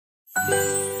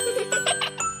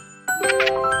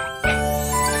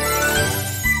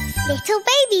Little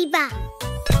baby bum.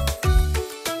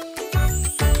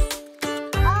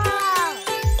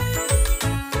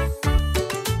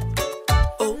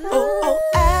 Oh, oh, oh,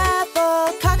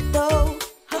 avocado.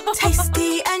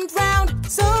 Tasty and round,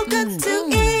 so good to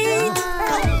eat.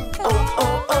 Oh,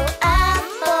 oh, oh,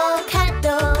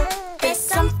 avocado. There's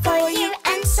some for you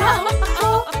and some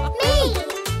for me.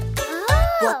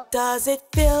 What does it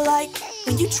feel like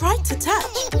when you try to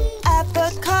touch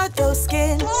avocado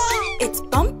skin? It's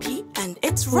bumpy and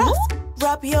it's rough.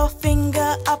 Rub your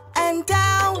finger up and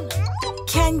down.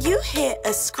 Can you hear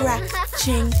a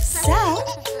scratching sound?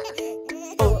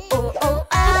 Oh, oh, oh,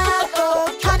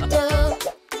 avocado.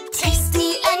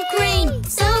 Tasty and green,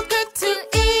 so good to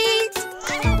eat.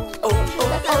 Oh,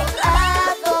 oh, oh,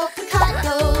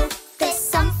 avocado. There's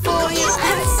some for you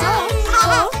and some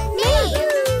for me.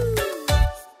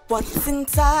 What's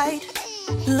inside?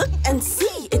 Look and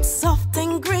see, it's soft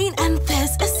and green, and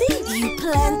there's a seed you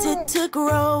planted to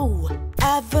grow.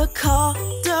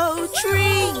 Avocado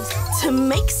trees to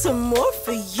make some more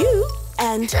for you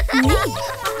and me.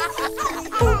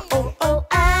 Oh, oh, oh,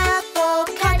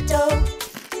 avocado.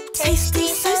 Tasty,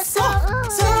 so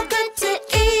soft, so good to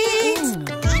eat.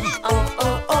 Oh,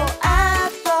 oh, oh,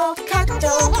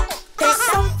 avocado. There's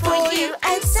some for you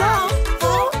and some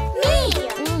for me.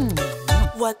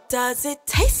 What does it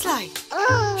taste like?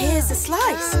 Here's a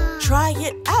slice. Try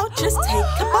it out, just take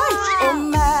a bite. Or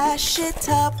mash it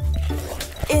up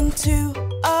into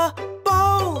a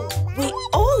bowl. We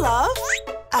all love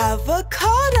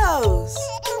avocados.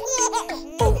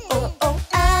 Oh, oh, oh,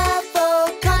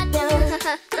 avocado.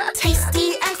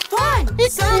 Tasty and fun,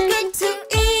 so good to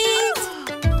eat.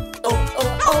 Oh,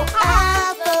 oh, oh,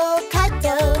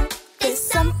 avocado. There's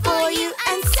some for you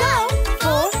and some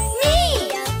for me.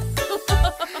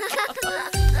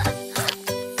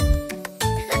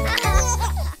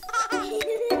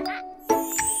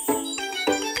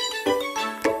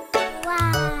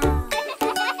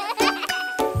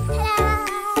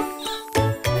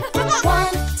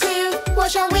 One, two, what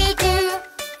shall we do?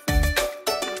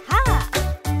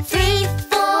 3,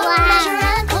 4, measure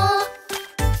and pour.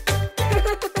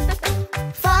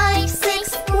 5,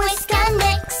 6, whisk and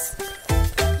mix.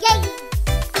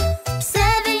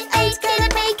 7, 8, get a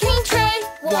baking tray.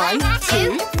 1,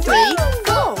 2, 3,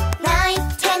 4. 9,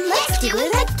 10, let's do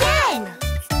it again.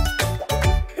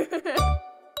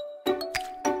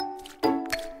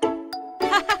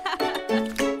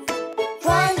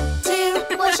 1,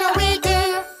 2, what shall we do?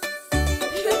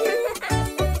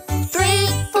 3,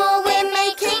 4, we're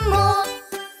making more.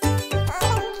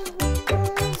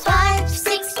 5,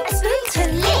 6, a spoon to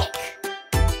lick.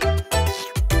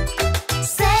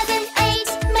 7, 8,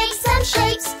 make some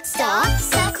shapes. Star,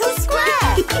 circle,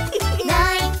 square.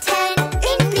 9, 10,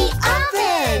 in the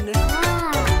oven.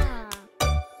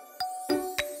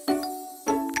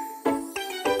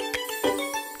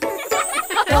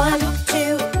 1,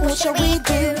 2, what shall we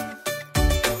do?